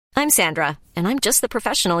I'm Sandra, and I'm just the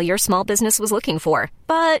professional your small business was looking for.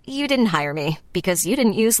 But you didn't hire me because you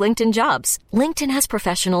didn't use LinkedIn Jobs. LinkedIn has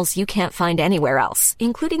professionals you can't find anywhere else,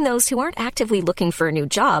 including those who aren't actively looking for a new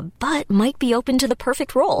job, but might be open to the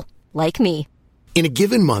perfect role, like me. In a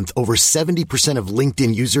given month, over 70% of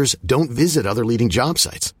LinkedIn users don't visit other leading job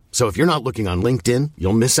sites. So if you're not looking on LinkedIn,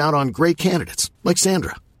 you'll miss out on great candidates like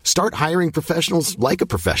Sandra. Start hiring professionals like a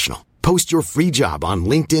professional. Post your free job on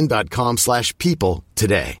linkedin.com/people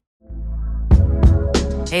today.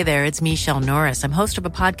 Hey there, it's Michelle Norris. I'm host of a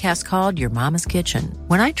podcast called Your Mama's Kitchen.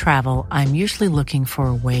 When I travel, I'm usually looking for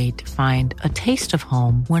a way to find a taste of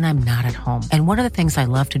home when I'm not at home. And one of the things I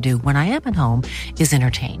love to do when I am at home is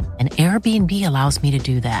entertain. And Airbnb allows me to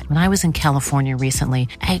do that. When I was in California recently,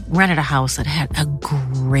 I rented a house that had a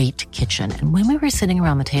great kitchen. And when we were sitting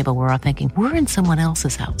around the table, we're all thinking, we're in someone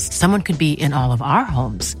else's house. Someone could be in all of our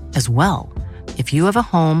homes as well. If you have a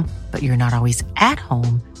home, but you're not always at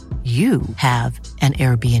home, you have an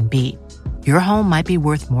Airbnb. Your home might be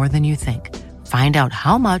worth more than you think. Find out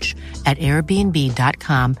how much at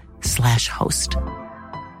airbnb.com/host.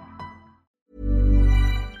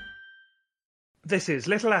 This is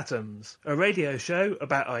Little Atoms, a radio show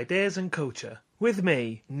about ideas and culture. With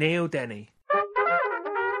me, Neil Denny.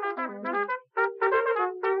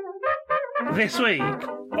 This week,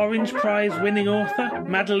 Orange Prize winning author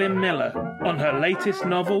Madeline Miller on her latest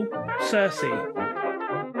novel, Circe.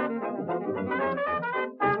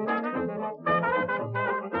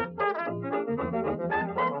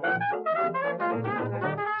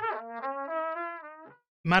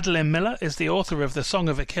 Madeline Miller is the author of The Song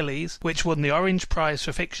of Achilles, which won the Orange Prize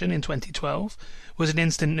for Fiction in 2012, was an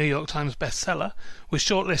instant New York Times bestseller, was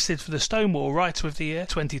shortlisted for the Stonewall Writer of the Year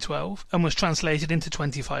 2012, and was translated into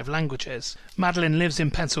 25 languages. Madeline lives in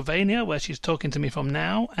Pennsylvania, where she's talking to me from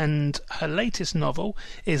now, and her latest novel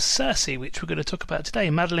is Circe, which we're going to talk about today.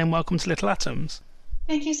 Madeline, welcome to Little Atoms.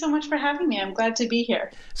 Thank you so much for having me. I'm glad to be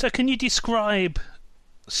here. So can you describe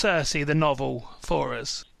Circe, the novel, for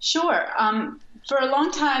us? Sure. For a long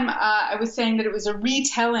time, I was saying that it was a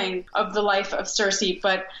retelling of the life of Circe,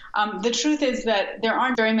 but the truth is that there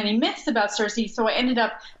aren't very many myths about Circe, so I ended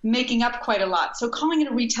up making up quite a lot. So calling it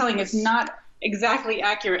a retelling is not exactly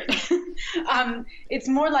accurate. It's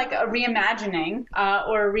more like a reimagining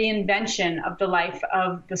or a reinvention of the life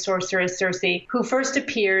of the sorceress Circe, who first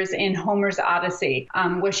appears in Homer's Odyssey,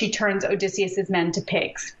 where she turns Odysseus's men to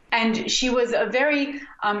pigs. And she was a very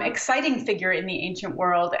exciting figure in the ancient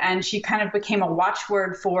world, and she kind of became a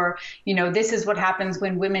watchword for, this is what happens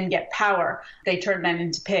when women get power. They turn men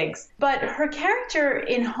into pigs. But her character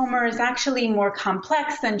in Homer is actually more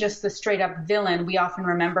complex than just the straight-up villain. We often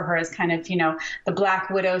remember her as kind of, the Black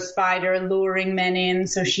Widow spider luring men in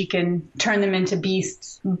so she can turn them into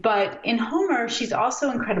beasts. But in Homer, she's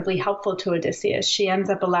also incredibly helpful to Odysseus. She ends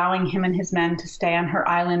up allowing him and his men to stay on her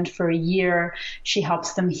island for a year. She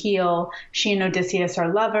helps them heal. She and Odysseus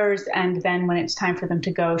are lovers, and then when it's time for them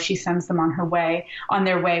to go, she sends them on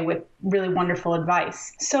their way with really wonderful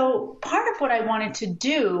advice. So part of what I wanted to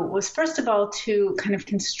do was, first of all, to kind of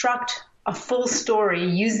construct a full story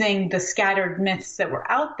using the scattered myths that were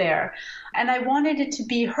out there, and I wanted it to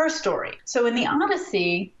be her story. So in the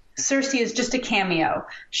Odyssey, Circe is just a cameo.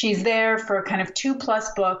 She's there for kind of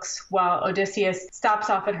 2+ books while Odysseus stops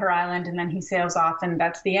off at her island and then he sails off, and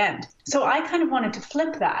that's the end. So I kind of wanted to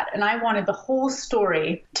flip that, and I wanted the whole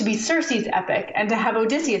story to be Circe's epic and to have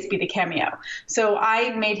Odysseus be the cameo. So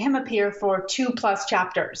I made him appear for 2+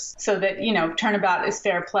 chapters so that, turnabout is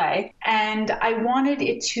fair play. And I wanted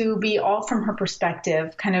it to be all from her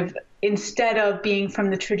perspective, kind of instead of being from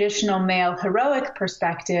the traditional male heroic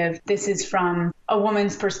perspective, this is from a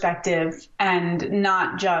woman's perspective, and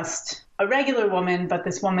not just a regular woman, but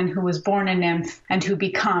this woman who was born a nymph and who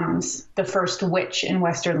becomes the first witch in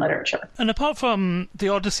Western literature. And apart from the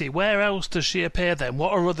Odyssey, where else does she appear then?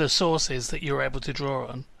 What are other sources that you were able to draw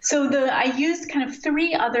on? So I used kind of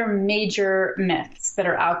 3 other major myths that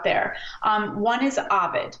are out there. One is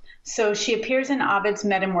Ovid. So she appears in Ovid's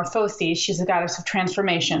Metamorphoses. She's a goddess of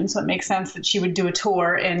transformation, so it makes sense that she would do a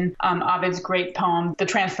tour in Ovid's great poem, The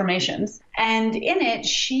Transformations. And in it,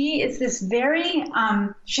 she is this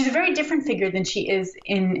she's a very different figure than she is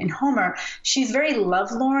in Homer. She's very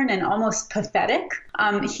lovelorn and almost pathetic.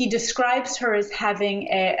 He describes her as having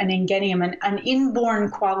an ingenium, an inborn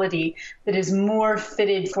quality that is more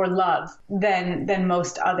fitted for love than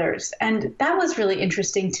most others. And that was really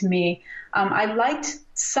interesting to me. I liked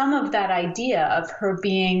some of that idea of her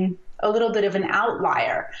being a little bit of an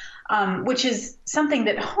outlier, which is something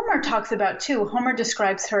that Homer talks about too. Homer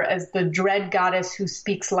describes her as the dread goddess who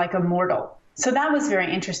speaks like a mortal. So that was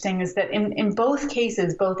very interesting, is that in both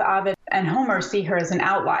cases, both Ovid and Homer see her as an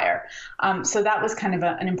outlier. So that was kind of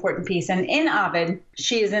an important piece. And in Ovid,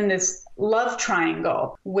 she is in this love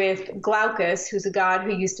triangle with Glaucus, who's a god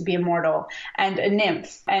who used to be immortal, and a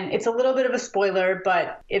nymph. And it's a little bit of a spoiler,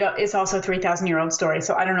 but it is also a 3,000-year-old story.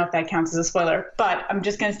 So I don't know if that counts as a spoiler, but I'm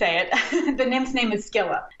just going to say it. The nymph's name is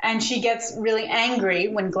Scylla. And she gets really angry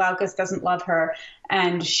when Glaucus doesn't love her,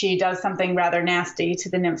 and she does something rather nasty to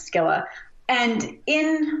the nymph Scylla. And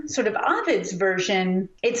in sort of Ovid's version,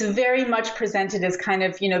 it's very much presented as kind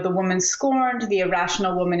of, the woman scorned, the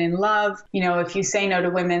irrational woman in love. If you say no to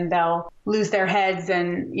women, they'll lose their heads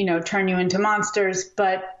and, turn you into monsters.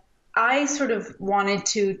 But I sort of wanted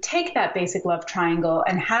to take that basic love triangle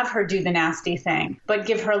and have her do the nasty thing, but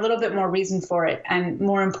give her a little bit more reason for it. And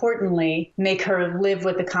more importantly, make her live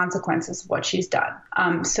with the consequences of what she's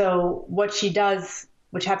done. So what she does,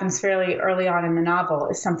 which happens fairly early on in the novel,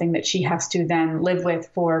 is something that she has to then live with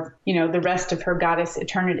for, the rest of her goddess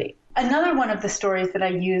eternity. Another one of the stories that I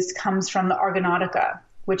used comes from the Argonautica,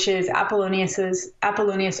 which is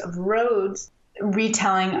Apollonius of Rhodes'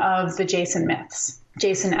 retelling of the Jason myths,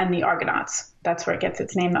 Jason and the Argonauts. That's where it gets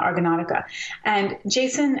its name, the Argonautica. And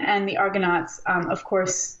Jason and the Argonauts, of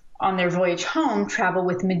course, on their voyage home, travel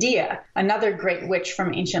with Medea, another great witch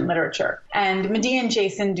from ancient literature. And Medea and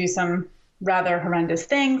Jason do some rather horrendous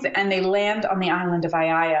things, and they land on the island of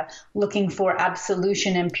Aiaia looking for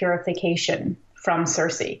absolution and purification from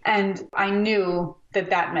Circe. And I knew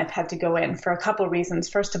that myth had to go in for a couple reasons.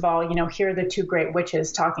 First of all, here are the two great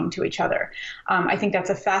witches talking to each other. I think that's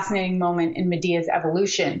a fascinating moment in Medea's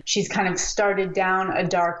evolution. She's kind of started down a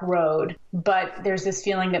dark road, but there's this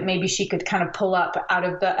feeling that maybe she could kind of pull up out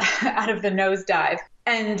of the nosedive.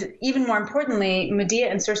 And even more importantly, Medea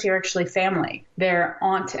and Circe are actually family. They're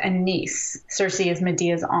aunt and niece. Circe is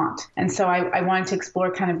Medea's aunt. And so I wanted to explore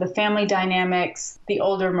kind of the family dynamics, the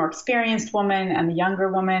older, more experienced woman and the younger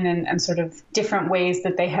woman, and sort of different ways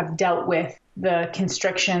that they have dealt with the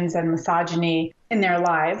constrictions and misogyny in their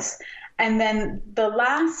lives. And then the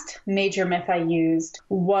last major myth I used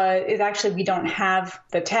is actually, we don't have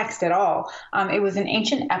the text at all. It was an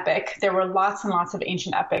ancient epic. There were lots and lots of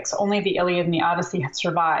ancient epics. Only the Iliad and the Odyssey have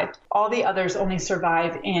survived. All the others only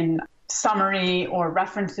survive in summary or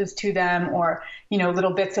references to them or,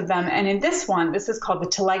 little bits of them. And in this one, this is called the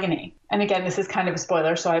Telegony. And again, this is kind of a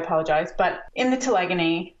spoiler, so I apologize. But in the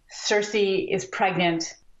Telegony, Circe is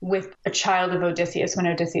pregnant with a child of Odysseus when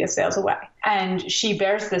Odysseus sails away. And she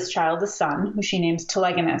bears this child a son, who she names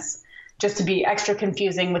Telegonus, just to be extra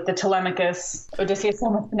confusing with the Telemachus, Odysseus,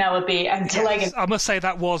 Penelope, and Telegonus. Yes, I must say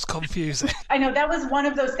that was confusing. I know, that was one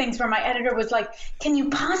of those things where my editor was like, can you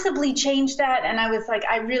possibly change that? And I was like,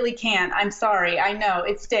 I really can't. I'm sorry. I know,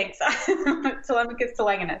 it stinks. Telemachus,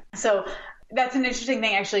 Telegonus. So that's an interesting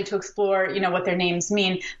thing, actually, to explore, what their names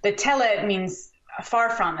mean. The tele means far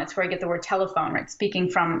from. That's where I get the word telephone, right? Speaking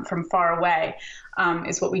from far away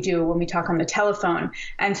is what we do when we talk on the telephone.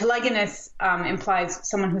 And Telegonus implies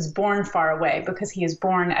someone who's born far away, because he is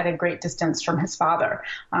born at a great distance from his father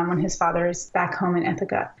when his father is back home in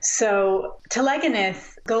Ithaca. So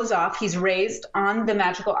Telegonus goes off. He's raised on the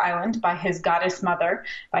magical island by his goddess mother,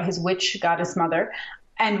 by his witch goddess mother.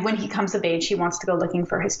 And when he comes of age, he wants to go looking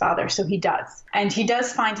for his father. So he does. And he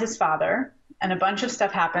does find his father. And a bunch of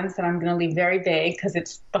stuff happens that I'm going to leave very vague because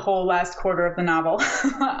it's the whole last quarter of the novel.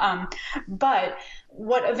 But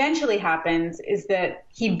what eventually happens is that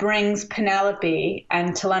he brings Penelope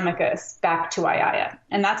and Telemachus back to Aiaia.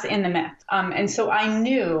 And that's in the myth. And so I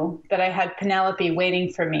knew that I had Penelope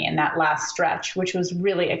waiting for me in that last stretch, which was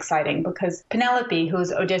really exciting because Penelope,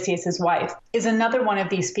 who's Odysseus's wife, is another one of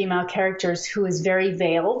these female characters who is very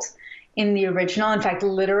veiled. In the original, in fact,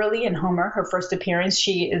 literally in Homer, her first appearance,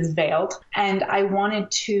 she is veiled. And I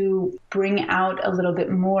wanted to bring out a little bit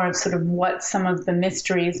more of sort of what some of the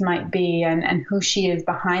mysteries might be and who she is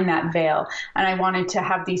behind that veil. And I wanted to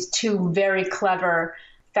have these two very clever,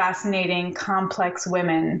 fascinating, complex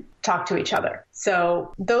women talk to each other.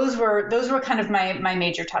 So those were kind of my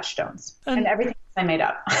major touchstones. And everything else I made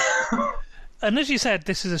up. And as you said,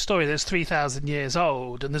 this is a story that's 3,000 years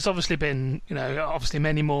old, and there's obviously been, obviously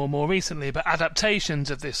many more recently, but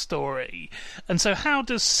adaptations of this story. And so how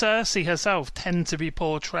does Circe herself tend to be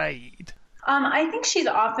portrayed? I think she's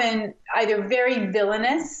often either very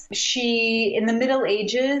villainous. In the Middle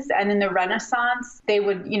Ages and in the Renaissance, they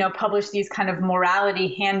would, publish these kind of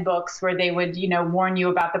morality handbooks where they would, warn you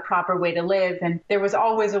about the proper way to live. And there was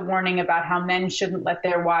always a warning about how men shouldn't let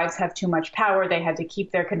their wives have too much power. They had to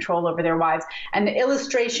keep their control over their wives. And the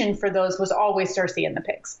illustration for those was always Circe and the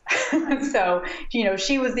pigs. So,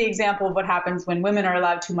 she was the example of what happens when women are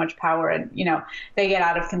allowed too much power and, they get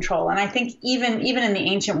out of control. And I think even in the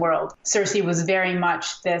ancient world, Circe was very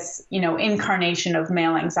much this, incarnation of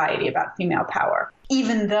male anxiety about female power.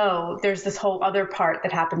 Even though there's this whole other part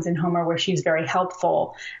that happens in Homer where she's very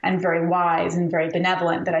helpful and very wise and very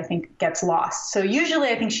benevolent that I think gets lost. So usually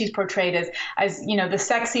I think she's portrayed as the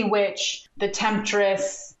sexy witch, the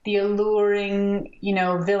temptress, the alluring,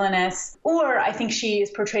 villainous. Or I think she is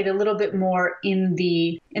portrayed a little bit more in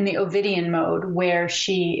the Ovidian mode where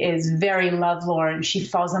she is very lovelorn. She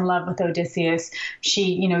falls in love with Odysseus.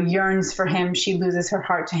 She, yearns for him. She loses her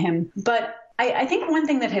heart to him. But I think one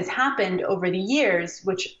thing that has happened over the years,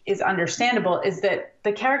 which is understandable, is that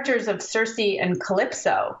the characters of Circe and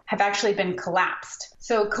Calypso have actually been collapsed.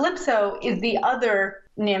 So Calypso is the other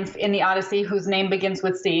nymph in the Odyssey whose name begins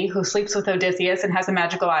with C, who sleeps with Odysseus and has a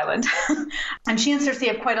magical island. And she and Circe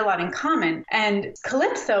have quite a lot in common. And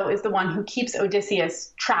Calypso is the one who keeps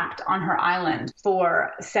Odysseus trapped on her island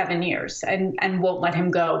for 7 years and won't let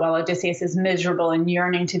him go while Odysseus is miserable and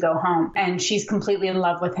yearning to go home. And she's completely in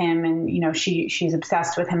love with him and, she's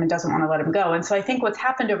obsessed with him and doesn't want to let him go. And so I think what's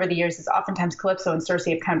happened over the years is oftentimes Calypso and Circe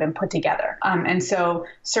have kind of been put together. And so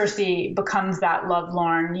Circe becomes that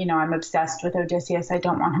lovelorn, I'm obsessed with Odysseus. I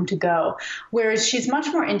don't want him to go. Whereas she's much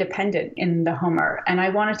more independent in the Homer. And I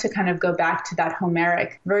wanted to kind of go back to that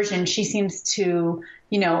Homeric version. She seems to,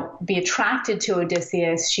 be attracted to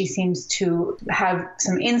Odysseus. She seems to have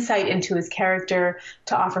some insight into his character,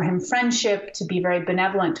 to offer him friendship, to be very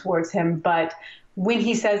benevolent towards him. But when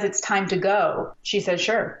he says it's time to go, she says,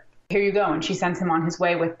 sure, here you go. And she sends him on his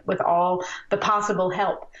way with all the possible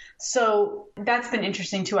help. So that's been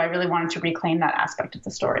interesting too. I really wanted to reclaim that aspect of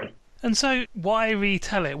the story. And so why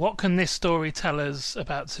retell it? What can this story tell us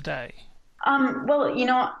about today?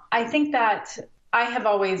 Well, I think that I have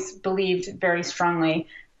always believed very strongly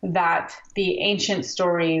that the ancient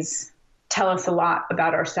stories tell us a lot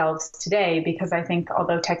about ourselves today, because I think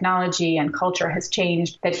although technology and culture has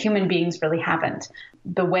changed, that human beings really haven't.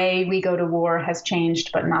 The way we go to war has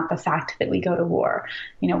changed, but not the fact that we go to war.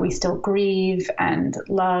 We still grieve and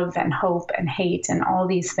love and hope and hate, and all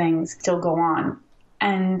these things still go on.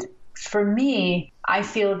 And for me, I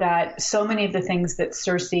feel that so many of the things that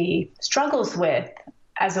Circe struggles with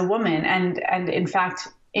as a woman, and in fact,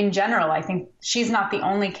 in general, I think she's not the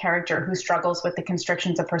only character who struggles with the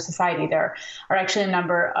constrictions of her society. There are actually a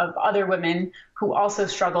number of other women who also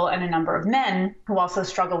struggle, and a number of men who also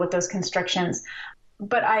struggle with those constrictions.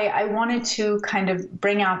 But I wanted to kind of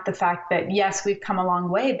bring out the fact that, yes, we've come a long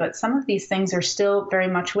way, but some of these things are still very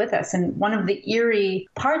much with us. And one of the eerie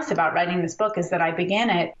parts about writing this book is that I began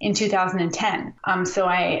it in 2010. So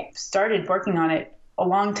I started working on it a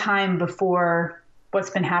long time before what's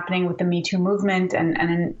been happening with the Me Too movement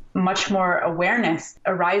and much more awareness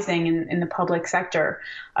arising in the public sector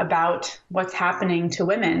about what's happening to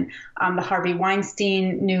women, the Harvey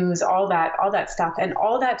Weinstein news, all that stuff. And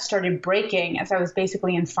all that started breaking as I was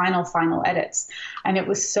basically in final edits. And it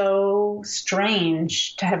was so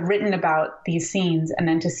strange to have written about these scenes and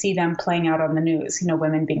then to see them playing out on the news,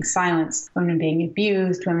 women being silenced, women being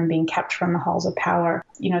abused, women being kept from the halls of power.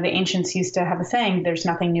 The ancients used to have a saying, there's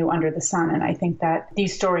nothing new under the sun. And I think that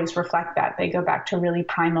these stories reflect that. They go back to really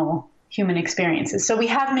primal human experiences. So we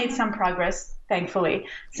have made some progress, thankfully,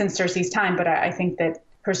 since Circe's time, but I think that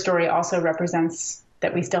her story also represents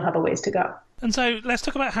that we still have a ways to go. And so let's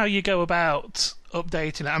talk about how you go about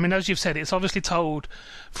updating it. I mean, as you've said, it's obviously told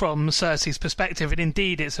from Circe's perspective, and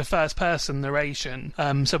indeed it's a first-person narration,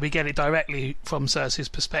 so we get it directly from Circe's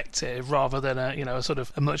perspective rather than a sort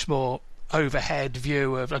of a much more overhead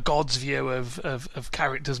view of a god's view of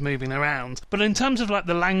characters moving around. But in terms of like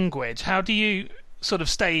the language, how do you sort of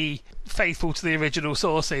stay faithful to the original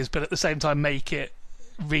sources but at the same time make it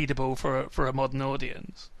readable for a modern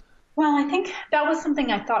audience? Well, I think that was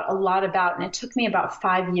something I thought a lot about, and it took me about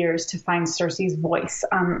 5 years to find Circe's voice.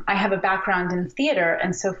 I have a background in theater,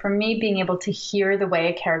 and so for me, being able to hear the way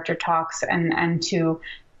a character talks and to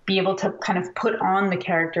be able to kind of put on the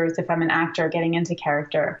characters if I'm an actor getting into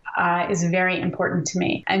character is very important to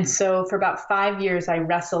me. And so for about 5 years, I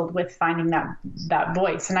wrestled with finding that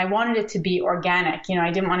voice. And I wanted it to be organic. I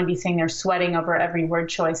didn't want to be sitting there sweating over every word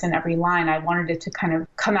choice and every line. I wanted it to kind of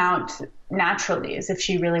come out naturally as if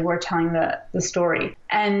she really were telling the story.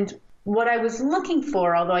 And what I was looking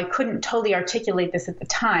for, although I couldn't totally articulate this at the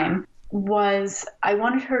time, was I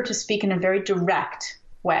wanted her to speak in a very direct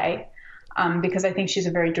way, because I think she's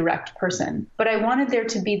a very direct person. But I wanted there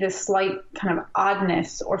to be this slight kind of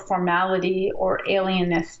oddness or formality or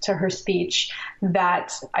alienness to her speech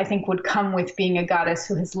that I think would come with being a goddess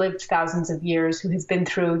who has lived thousands of years, who has been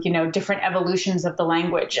through, different evolutions of the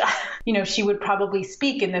language. She would probably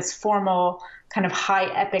speak in this formal kind of high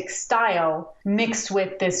epic style mixed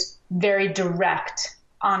with this very direct,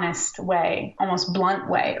 honest way, almost blunt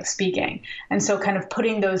way of speaking. And so kind of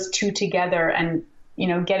putting those two together and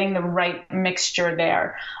getting the right mixture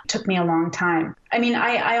there took me a long time. I mean,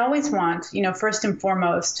 I always want, first and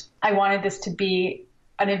foremost, I wanted this to be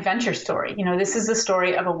an adventure story. This is the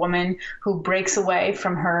story of a woman who breaks away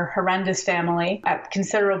from her horrendous family at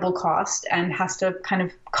considerable cost and has to kind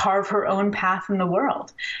of carve her own path in the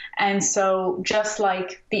world. And so just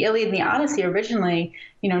like the Iliad and the Odyssey originally,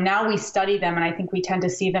 now we study them and I think we tend to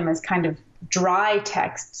see them as kind of dry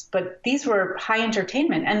texts, but these were high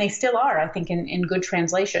entertainment, and they still are, I think, in good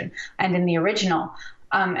translation and in the original.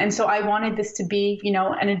 And so I wanted this to be,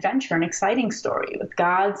 an adventure, an exciting story with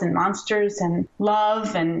gods and monsters and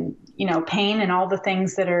love and, pain and all the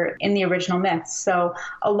things that are in the original myths. So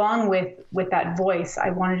along with that voice, I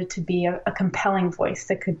wanted it to be a compelling voice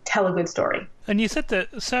that could tell a good story. And you said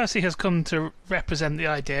that Circe has come to represent the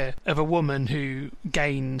idea of a woman who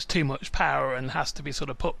gained too much power and has to be sort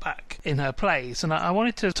of put back in her place. And I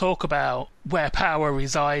wanted to talk about where power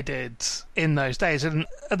resided in those days, and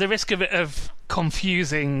at the risk of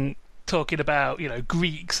confusing talking about,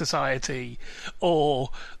 Greek society or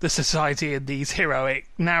the society in these heroic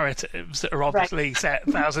narratives that are obviously set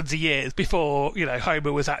thousands of years before,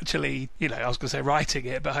 Homer was actually, I was going to say writing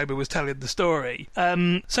it, but Homer was telling the story.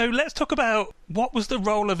 So let's talk about what was the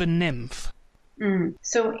role of a nymph.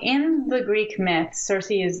 So in the Greek myth, Circe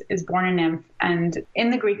is born a nymph, and in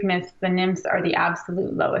the Greek myth, the nymphs are the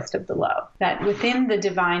absolute lowest of the low. That within the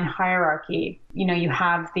divine hierarchy, you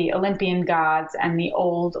have the Olympian gods and the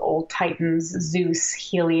old titans, Zeus,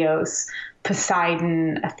 Helios,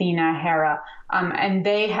 Poseidon, Athena, Hera, and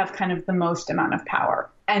they have kind of the most amount of power.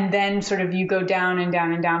 And then sort of you go down and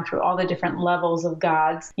down and down through all the different levels of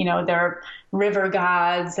gods. There are river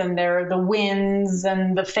gods, and there are the winds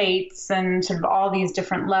and the fates and sort of all these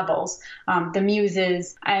different levels, the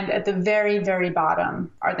muses. And at the very, very bottom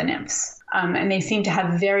are the nymphs. And they seem to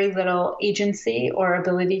have very little agency or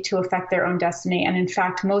ability to affect their own destiny. And in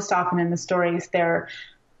fact, most often in the stories, they're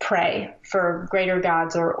prey for greater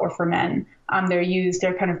gods or for men.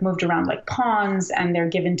 They're kind of moved around like pawns, and they're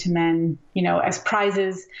given to men, as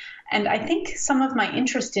prizes. And I think some of my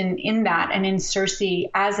interest in that and in Circe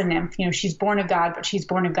as a nymph, she's born a god, but she's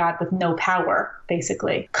born a god with no power,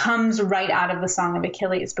 basically, comes right out of the Song of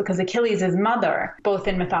Achilles, because Achilles' mother, both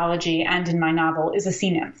in mythology and in my novel, is a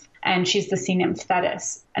sea nymph. And she's the sea nymph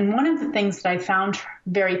Thetis. And one of the things that I found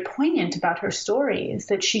very poignant about her story is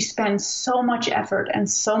that she spends so much effort and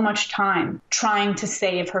so much time trying to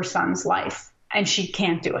save her son's life, and she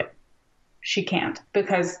can't do it. She can't,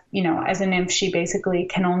 because, as a nymph, she basically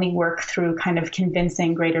can only work through kind of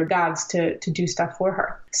convincing greater gods to do stuff for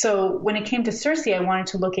her. So when it came to Circe, I wanted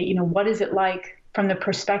to look at, what is it like from the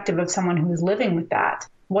perspective of someone who's living with that?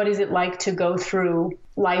 What is it like to go through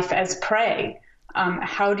life as prey?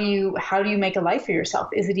 How do you make a life for yourself?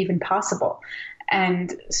 Is it even possible?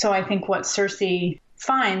 And so I think what Circe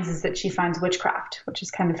finds is that she finds witchcraft, which is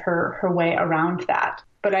kind of her way around that.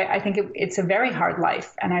 But I think it's a very hard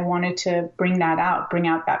life, and I wanted to bring out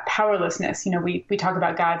that powerlessness. We talk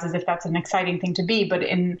about gods as if that's an exciting thing to be, but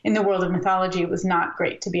in the world of mythology, it was not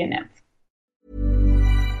great to be a nymph.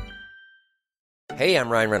 Hey, I'm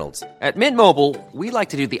Ryan Reynolds. At Mint Mobile, we like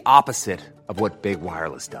to do the opposite of what Big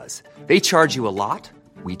Wireless does. They charge you a lot,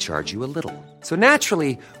 we charge you a little. So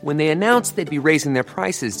naturally, when they announced they'd be raising their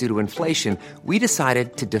prices due to inflation, we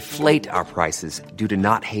decided to deflate our prices due to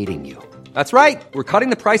not hating you. That's right. We're cutting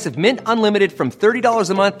the price of Mint Unlimited from $30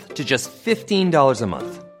 a month to just $15 a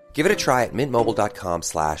month. Give it a try at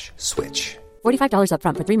mintmobile.com/switch. $45 up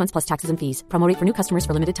front for 3 months plus taxes and fees. Promo rate for new customers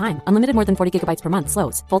for limited time. Unlimited more than 40 gigabytes per month.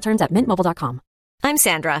 Slows full terms at mintmobile.com. I'm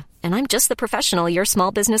Sandra, and I'm just the professional your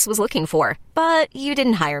small business was looking for. But you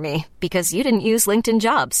didn't hire me because you didn't use LinkedIn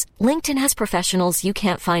Jobs. LinkedIn has professionals you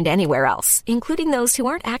can't find anywhere else, including those who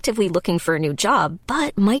aren't actively looking for a new job,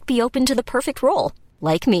 but might be open to the perfect role,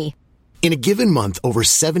 like me. In a given month, over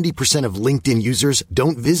 70% of LinkedIn users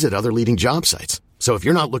don't visit other leading job sites. So if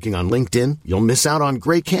you're not looking on LinkedIn, you'll miss out on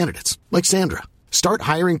great candidates like Sandra. Start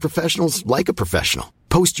hiring professionals like a professional.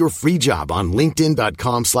 Post your free job on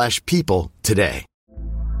linkedin.com/people today.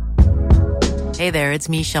 Hey there, it's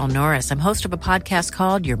Michelle Norris. I'm host of a podcast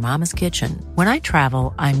called Your Mama's Kitchen. When I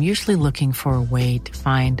travel, I'm usually looking for a way to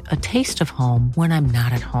find a taste of home when I'm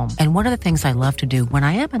not at home. And one of the things I love to do when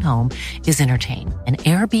I am at home is entertain. And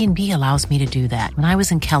Airbnb allows me to do that. When I was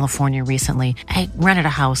in California recently, I rented a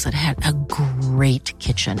house that had a great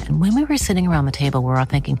kitchen. And when we were sitting around the table, we were all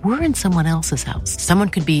thinking, we're in someone else's house. Someone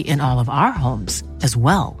could be in all of our homes as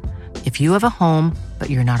well. If you have a home, but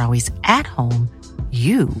you're not always at home,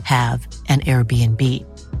 you have an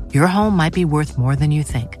Airbnb. Your home might be worth more than you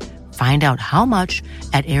think. Find out how much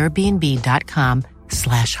at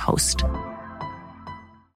airbnb.com/host.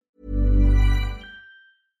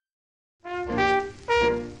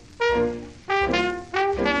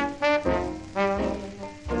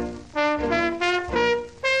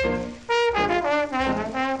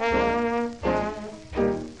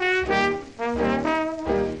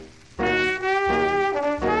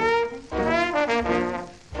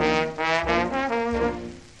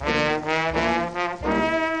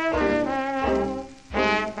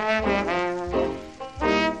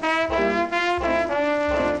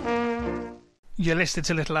 You're listening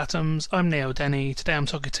to Little Atoms. I'm Neil Denny. Today I'm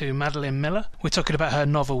talking to Madeline Miller. We're talking about her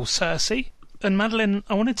novel Circe. And Madeline,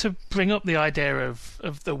 I wanted to bring up the idea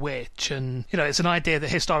of the witch, and it's an idea that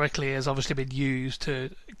historically has obviously been used to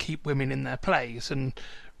keep women in their place, and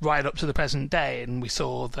right up to the present day. And we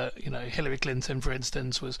saw that Hillary Clinton, for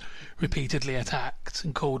instance, was repeatedly attacked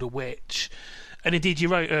and called a witch. And indeed, you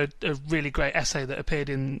wrote a really great essay that appeared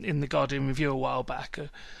in the Guardian Review a while back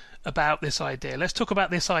about this idea. Let's talk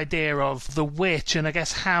about this idea of the witch, and I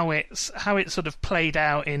guess how it sort of played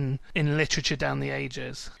out in literature down the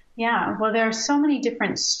ages. Yeah, well, there are so many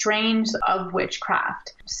different strains of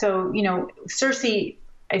witchcraft. So, Circe,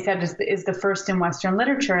 I said, is the first in Western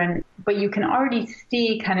literature, but you can already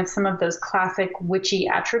see kind of some of those classic witchy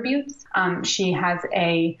attributes. She has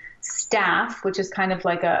a staff, which is kind of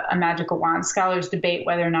like a magical wand. Scholars debate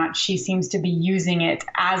whether or not she seems to be using it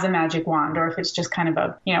as a magic wand, or if it's just kind of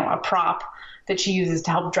a prop that she uses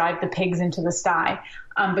to help drive the pigs into the sty.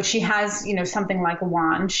 But she has, something like a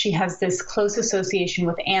wand. She has this close association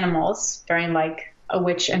with animals, very like a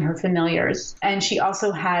witch and her familiars. And she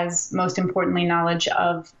also has, most importantly, knowledge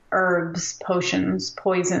of herbs, potions,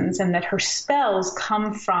 poisons, and that her spells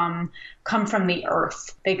come from the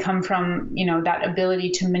earth. They come from, that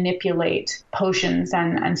ability to manipulate potions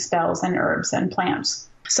and spells and herbs and plants.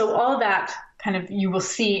 So all that kind of you will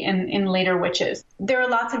see in later witches. There are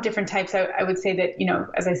lots of different types. I would say that,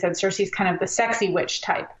 as I said, Circe is kind of the sexy witch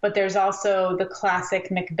type, but there's also the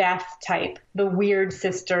classic Macbeth type, the weird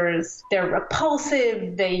sisters. They're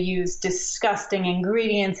repulsive. They use disgusting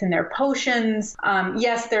ingredients in their potions.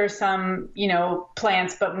 Yes, there are some,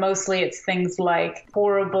 plants, but mostly it's things like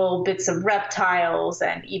horrible bits of reptiles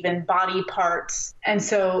and even body parts. And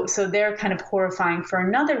so they're kind of horrifying for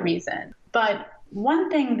another reason. But one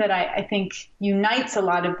thing that I think unites a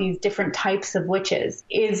lot of these different types of witches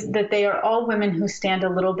is that they are all women who stand a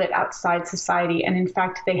little bit outside society. And in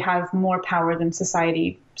fact, they have more power than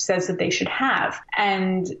society says that they should have.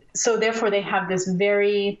 And so therefore, they have this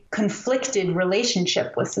very conflicted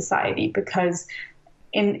relationship with society, because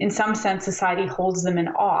in some sense, society holds them in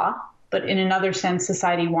awe. But in another sense,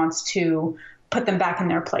 society wants to put them back in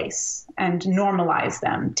their place and normalize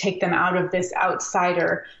them, take them out of this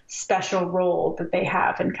outsider special role that they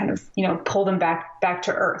have, and kind of, pull them back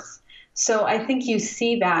to earth. So I think you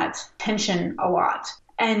see that tension a lot.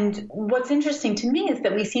 And what's interesting to me is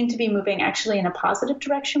that we seem to be moving actually in a positive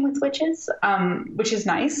direction with witches, which is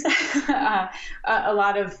nice. A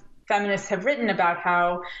lot of feminists have written about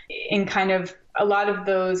how in kind of a lot of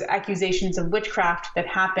those accusations of witchcraft that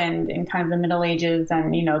happened in kind of the Middle Ages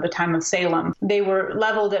and, the time of Salem, they were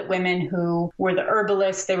leveled at women who were the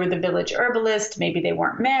herbalists. They were the village herbalist. Maybe they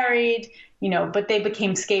weren't married, but they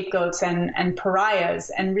became scapegoats and pariahs.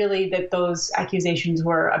 And really that those accusations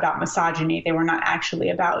were about misogyny. They were not actually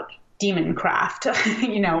about demon craft,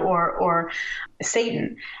 or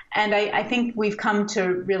Satan. And I think we've come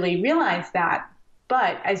to really realize that.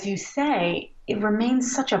 But as you say, it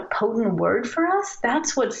remains such a potent word for us.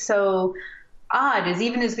 That's what's so odd, is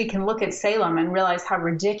even as we can look at Salem and realize how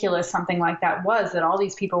ridiculous something like that was, that all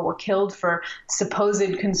these people were killed for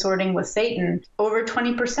supposed consorting with Satan, over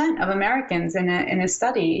 20% of Americans in a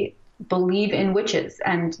study believe in witches,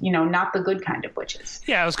 and not the good kind of witches.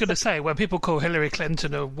 Yeah, I was going to say, when people call Hillary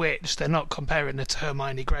Clinton a witch, they're not comparing it to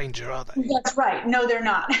Hermione Granger, are they? That's right. No, they're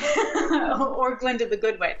not. Or Glinda the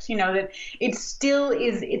Good Witch. That it still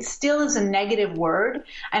is a negative word,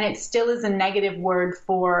 and it still is a negative word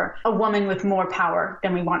for a woman with more power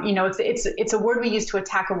than we want. It's a word we use to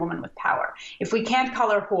attack a woman with power. If we can't call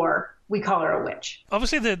her whore, we call her a witch.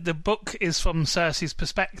 Obviously, the book is from Circe's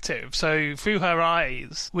perspective, so through her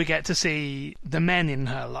eyes, we get to see the men in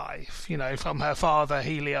her life, from her father,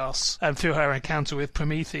 Helios, and through her encounter with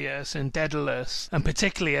Prometheus and Daedalus, and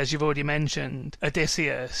particularly, as you've already mentioned,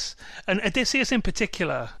 Odysseus. And Odysseus in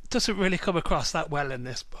particular doesn't really come across that well in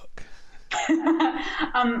this book.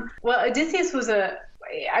 Well, Odysseus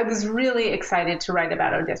I was really excited to write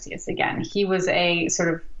about Odysseus again. He was a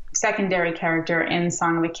sort of secondary character in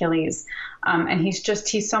Song of Achilles. And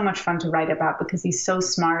he's so much fun to write about because he's so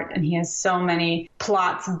smart and he has so many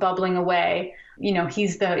plots bubbling away.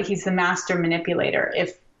 He's the master manipulator.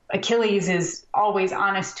 If Achilles is always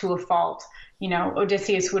honest to a fault,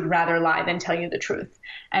 Odysseus would rather lie than tell you the truth.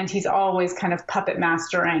 And he's always kind of puppet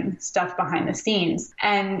mastering stuff behind the scenes.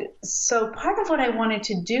 And so part of what I wanted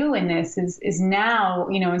to do in this is now,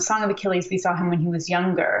 in Song of Achilles, we saw him when he was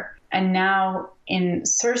younger. And now in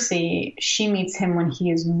Circe, she meets him when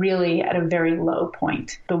he is really at a very low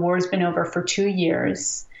point. The war's been over for 2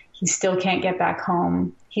 years. He still can't get back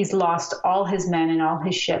home. He's lost all his men and all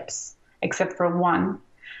his ships, except for one.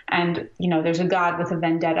 And, there's a god with a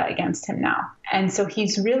vendetta against him now. And so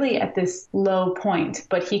he's really at this low point,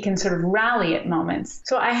 but he can sort of rally at moments.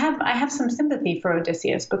 So I have some sympathy for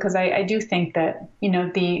Odysseus because I do think that,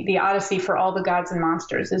 the Odyssey for all the gods and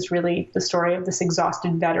monsters is really the story of this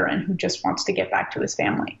exhausted veteran who just wants to get back to his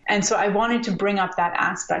family. And so I wanted to bring up that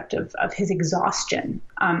aspect of his exhaustion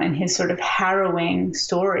and his sort of harrowing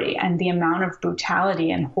story and the amount of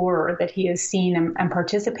brutality and horror that he has seen and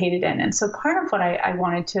participated in. And so part of what I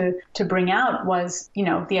wanted to bring out was,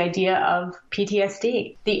 the idea of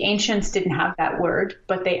PTSD. The ancients didn't have that word,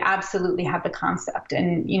 but they absolutely had the concept.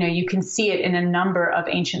 And, you can see it in a number of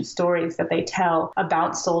ancient stories that they tell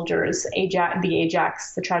about soldiers, the tragedy of the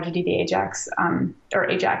Ajax,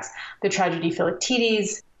 the tragedy of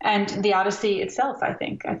Philoctetes, and the Odyssey itself, I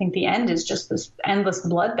think. I think the end is just this endless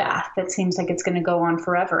bloodbath that seems like it's going to go on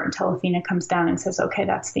forever until Athena comes down and says, okay,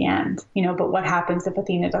 that's the end. But what happens if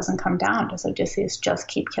Athena doesn't come down? Does Odysseus just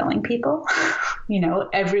keep killing people?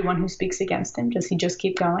 Everyone who speaks against him, does he just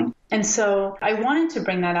keep going? And so I wanted to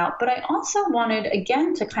bring that out, but I also wanted,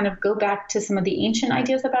 again, to kind of go back to some of the ancient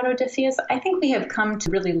ideas about Odysseus. I think we have come to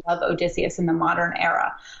really love Odysseus in the modern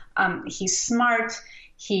era. He's smart.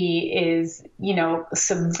 He is,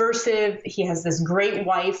 subversive. He has this great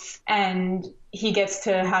wife and he gets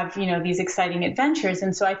to have, these exciting adventures.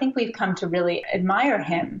 And so I think we've come to really admire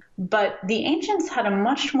him. But the ancients had a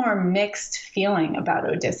much more mixed feeling about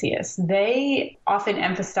Odysseus. They often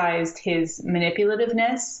emphasized his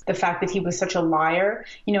manipulativeness, the fact that he was such a liar.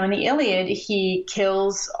 In the Iliad, he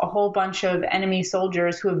kills a whole bunch of enemy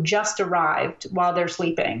soldiers who have just arrived while they're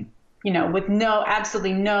sleeping, with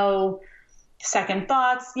absolutely no second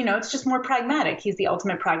thoughts. It's just more pragmatic. He's the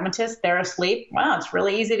ultimate pragmatist. They're asleep. Wow, it's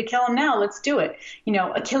really easy to kill him now. Let's do it.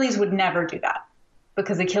 Achilles would never do that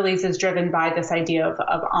because Achilles is driven by this idea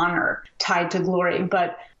of honor tied to glory.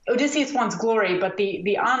 But Odysseus wants glory, but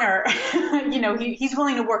the honor, he's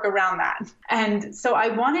willing to work around that. And so I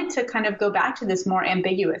wanted to kind of go back to this more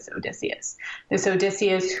ambiguous Odysseus, this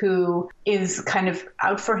Odysseus who is kind of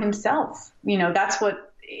out for himself. That's what,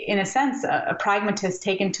 in a sense, a pragmatist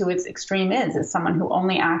taken to its extreme is someone who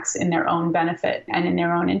only acts in their own benefit and in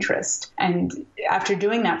their own interest. And after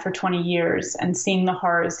doing that for 20 years and seeing the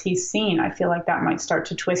horrors he's seen, I feel like that might start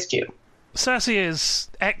to twist you. Circe is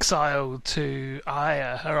exiled to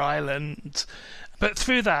Aia, her island, but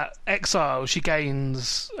through that exile she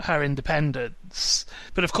gains her independence.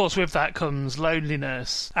 But of course with that comes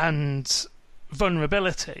loneliness and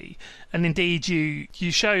vulnerability, and indeed you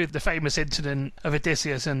show the famous incident of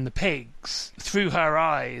Odysseus and the pigs through her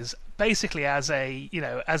eyes, basically as a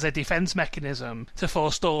defense mechanism to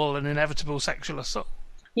forestall an inevitable sexual assault.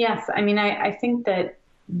 Yes, I think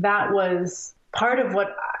that was part of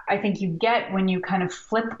what I think you get when you kind of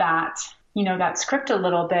flip that script a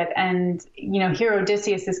little bit. And, here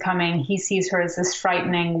Odysseus is coming. He sees her as this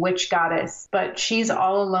frightening witch goddess, but she's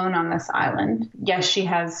all alone on this island. Yes, she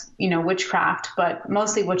has, witchcraft, but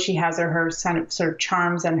mostly what she has are her sort of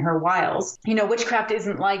charms and her wiles. Witchcraft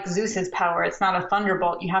isn't like Zeus's power. It's not a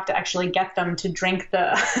thunderbolt. You have to actually get them to drink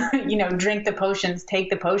drink the potions, take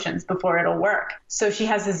the potions before it'll work. So she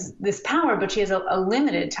has this power, but she has a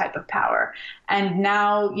limited type of power. And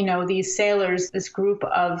now, these sailors, this group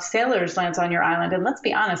of sailors lands on your island. And let's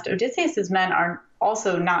be honest, Odysseus's men are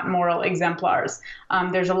also not moral exemplars.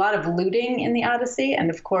 There's a lot of looting in the Odyssey. And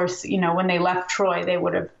of course, when they left Troy, they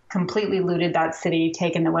would have completely looted that city,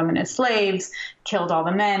 taken the women as slaves, killed all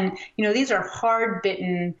the men. These are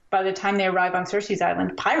hard-bitten, by the time they arrive on Circe's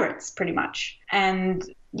island, pirates, pretty much. And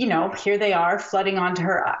here they are flooding onto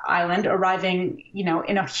her island, arriving,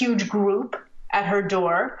 in a huge group at her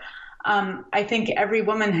door. I think every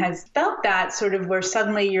woman has felt that sort of where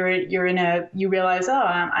suddenly you realize, oh,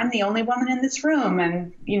 I'm the only woman in this room.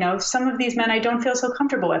 And, some of these men I don't feel so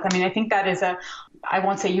comfortable with. I mean, I think that is I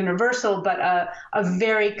won't say universal, but a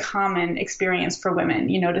very common experience for women,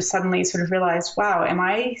 to suddenly sort of realize, wow, am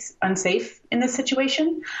I unsafe in this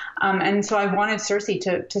situation? And so I wanted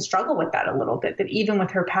Cersei to struggle with that a little bit, that even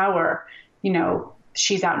with her power,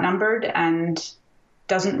 she's outnumbered and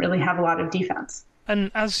doesn't really have a lot of defense.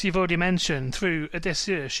 And as you've already mentioned, through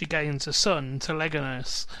Odysseus, she gains a son,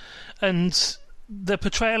 Telegonus, and the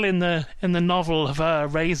portrayal in the novel of her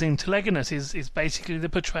raising Telegonus is basically the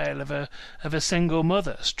portrayal of a single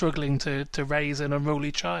mother struggling to raise an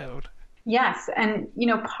unruly child. Yes, and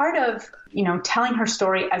part of telling her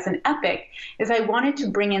story as an epic is I wanted to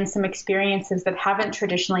bring in some experiences that haven't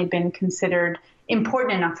traditionally been considered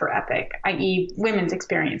important enough for epic, i.e., women's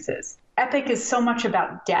experiences. Epic is so much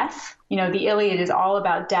about death. The Iliad is all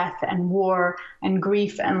about death and war and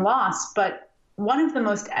grief and loss. But one of the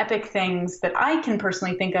most epic things that I can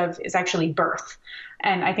personally think of is actually birth.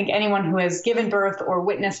 And I think anyone who has given birth or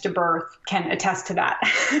witnessed a birth can attest to that.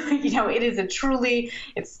 It is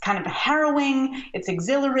it's kind of harrowing, it's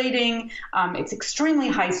exhilarating, it's extremely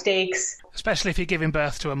high stakes. Especially if you're giving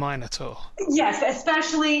birth to a Minotaur. Yes,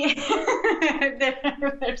 especially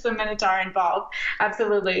there's a Minotaur involved.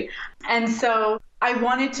 Absolutely. And so I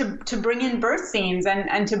wanted to bring in birth scenes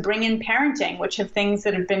and to bring in parenting, which are things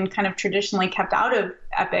that have been kind of traditionally kept out of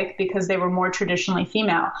epic because they were more traditionally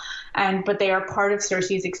female. But they are part of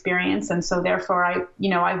Cersei's experience. And so therefore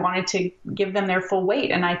I wanted to give them their full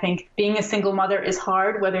weight. And I think being a single mother is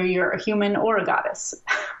hard, whether you're a human or a goddess.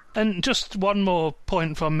 And just one more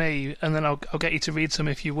point from me, and then I'll get you to read some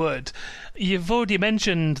if you would. You've already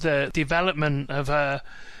mentioned the development of her,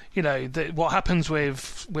 what happens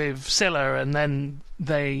with Scylla, and then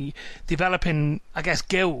they developing, I guess,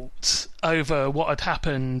 guilt over what had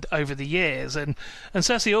happened over the years. And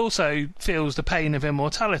Cersei also feels the pain of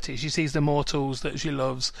immortality. She sees the mortals that she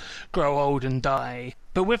loves grow old and die.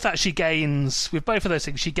 But with that, with both of those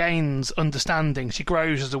things, she gains understanding, she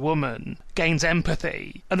grows as a woman, gains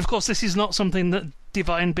empathy. And of course, this is not something that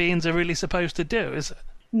divine beings are really supposed to do, is it?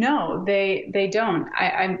 No, they don't.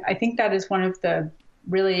 I think that is one of the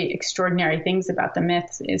really extraordinary things about the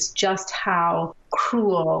myths is just how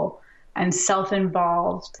cruel and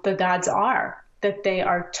self-involved the gods are. That they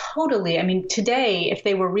are totally, today, if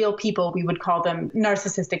they were real people, we would call them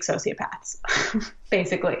narcissistic sociopaths,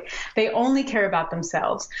 basically. They only care about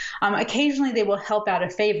themselves. Occasionally they will help out a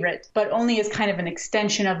favorite, but only as kind of an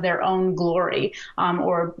extension of their own glory,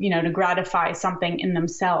 or, to gratify something in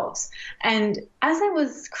themselves. And as I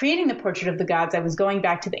was creating the portrait of the gods, I was going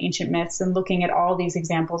back to the ancient myths and looking at all these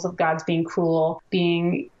examples of gods being cruel,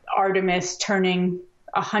 being Artemis turning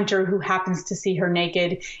a hunter who happens to see her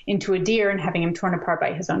naked into a deer and having him torn apart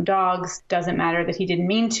by his own dogs. Doesn't matter that he didn't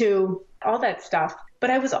mean to, all that stuff. But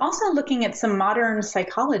I was also looking at some modern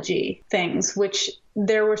psychology things, which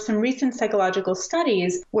there were some recent psychological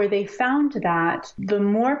studies where they found that the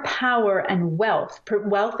more power and wealth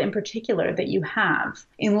in particular that you have,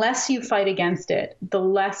 unless you fight against it, the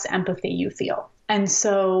less empathy you feel. And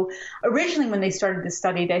so originally when they started this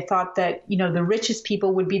study, they thought that, the richest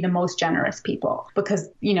people would be the most generous people because,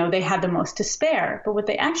 they had the most to spare. But what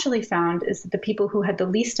they actually found is that the people who had the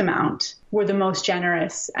least amount were the most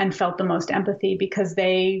generous and felt the most empathy because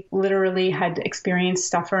they literally had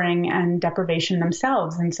experienced suffering and deprivation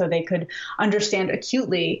themselves. And so they could understand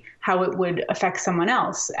acutely how it would affect someone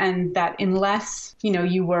else. And that unless,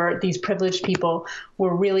 these privileged people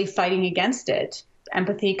were really fighting against it,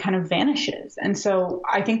 empathy kind of vanishes. And so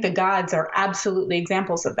I think the gods are absolutely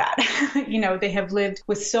examples of that. They have lived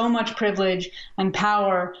with so much privilege and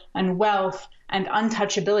power and wealth and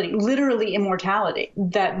untouchability, literally immortality,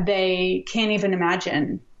 that they can't even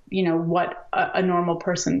imagine, what a normal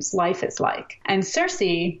person's life is like. And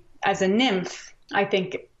Cersei, as a nymph, I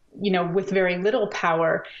think, with very little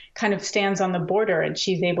power, kind of stands on the border, and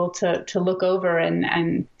she's able to look over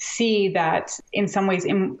and see that in some ways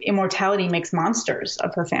immortality makes monsters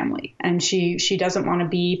of her family, and she doesn't want to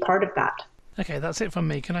be part of that. Okay, that's it from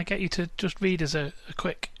me. Can I get you to just read as a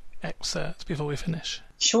quick excerpt before we finish?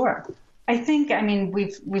 Sure. I think,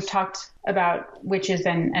 we've talked about witches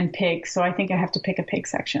and pigs, so I think I have to pick a pig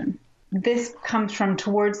section. This comes from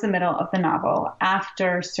towards the middle of the novel,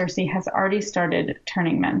 after Cersei has already started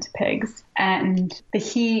turning men to pigs, and the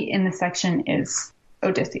he in the section is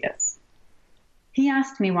Odysseus. He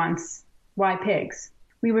asked me once, "Why pigs?"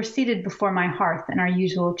 We were seated before my hearth in our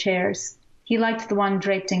usual chairs. He liked the one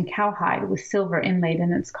draped in cowhide with silver inlaid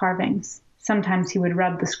in its carvings. Sometimes he would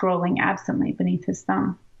rub the scrolling absently beneath his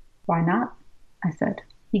thumb. "Why not?" I said.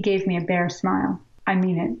 He gave me a bare smile. "I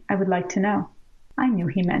mean it. I would like to know." I knew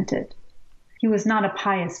he meant it. He was not a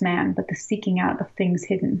pious man, but the seeking out of things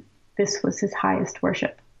hidden, this was his highest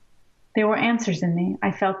worship. There were answers in me.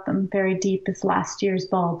 I felt them, very deep as last year's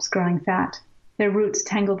bulbs growing fat. Their roots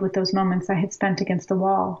tangled with those moments I had spent against the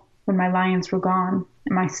wall, when my lions were gone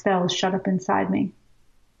and my spells shut up inside me.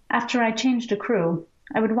 After I changed a crew,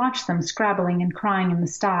 I would watch them scrabbling and crying in the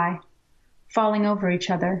sty, falling over each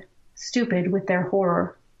other, stupid with their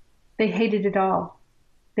horror. They hated it all.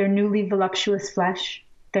 Their newly voluptuous flesh,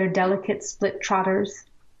 their delicate split trotters,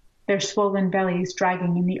 their swollen bellies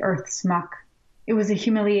dragging in the earth's muck. It was a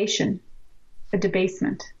humiliation, a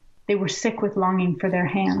debasement. They were sick with longing for their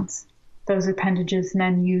hands, those appendages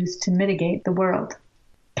men use to mitigate the world.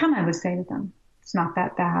 "Come," I would say to them, "it's not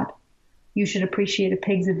that bad. You should appreciate a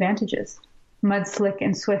pig's advantages. Mud slick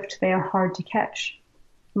and swift, they are hard to catch.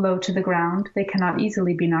 Low to the ground, they cannot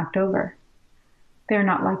easily be knocked over. They are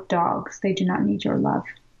not like dogs. They do not need your love.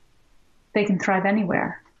 They can thrive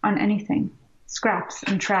anywhere, on anything, scraps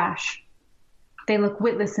and trash. They look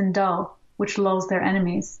witless and dull, which lulls their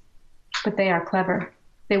enemies. But they are clever.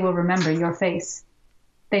 They will remember your face.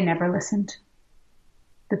 They never listened.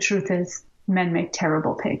 The truth is, men make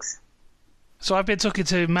terrible pigs." So I've been talking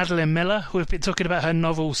to Madeline Miller. We've been talking about her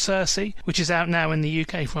novel Circe, which is out now in the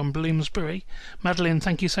UK from Bloomsbury. Madeline,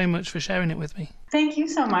 thank you so much for sharing it with me. Thank you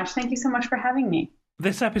so much. Thank you so much for having me.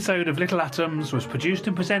 This episode of Little Atoms was produced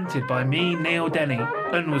and presented by me, Neil Denny,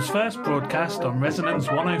 and was first broadcast on Resonance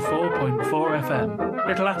 104.4 FM.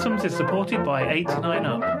 Little Atoms is supported by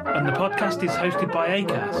 89up, and the podcast is hosted by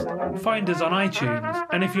Acast. Find us on iTunes,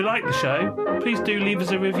 and if you like the show, please do leave us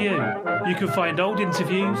a review. You can find old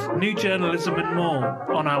interviews, new journalism and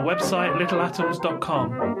more on our website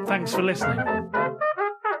littleatoms.com. Thanks for listening.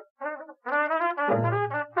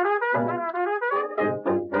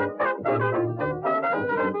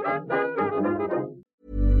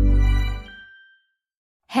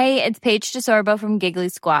 Hey, it's Paige DeSorbo from Giggly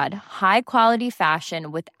Squad. High quality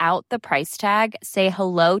fashion without the price tag. Say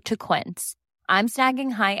hello to Quince. I'm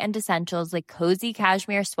snagging high-end essentials like cozy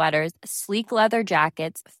cashmere sweaters, sleek leather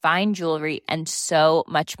jackets, fine jewelry, and so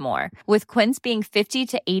much more. With Quince being 50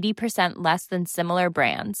 to 80% less than similar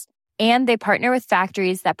brands. And they partner with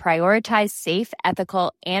factories that prioritize safe,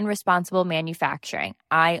 ethical, and responsible manufacturing.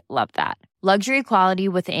 I love that. Luxury quality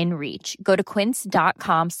within reach. Go to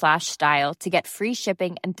quince.com/style to get free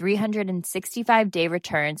shipping and 365-day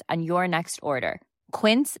returns on your next order.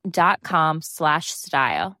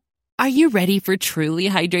 Quince.com/style. Are you ready for truly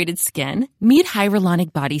hydrated skin? Meet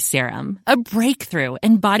Hyaluronic Body Serum, a breakthrough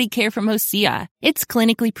in body care from Osea. It's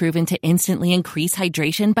clinically proven to instantly increase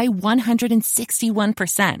hydration by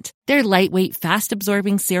 161%. Their lightweight,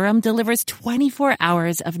 fast-absorbing serum delivers 24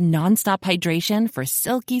 hours of nonstop hydration for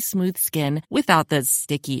silky smooth skin without the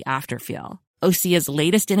sticky afterfeel. Osea's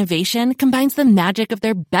latest innovation combines the magic of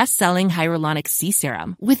their best-selling Hyaluronic Sea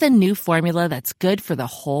Serum with a new formula that's good for the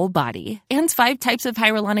whole body and 5 types of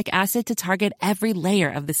hyaluronic acid to target every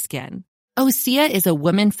layer of the skin. Osea is a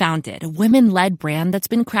women-founded, women-led brand that's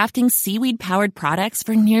been crafting seaweed-powered products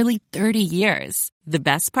for nearly 30 years. The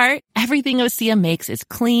best part? Everything Osea makes is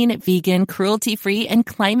clean, vegan, cruelty-free, and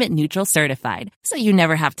climate-neutral certified, so you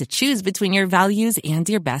never have to choose between your values and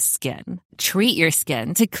your best skin. Treat your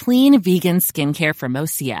skin to clean, vegan skincare from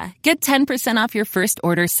Osea. Get 10% off your first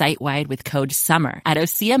order site-wide with code SUMMER at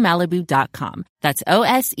OseaMalibu.com. That's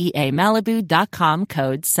OSEAMalibu.com,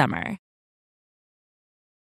 code SUMMER.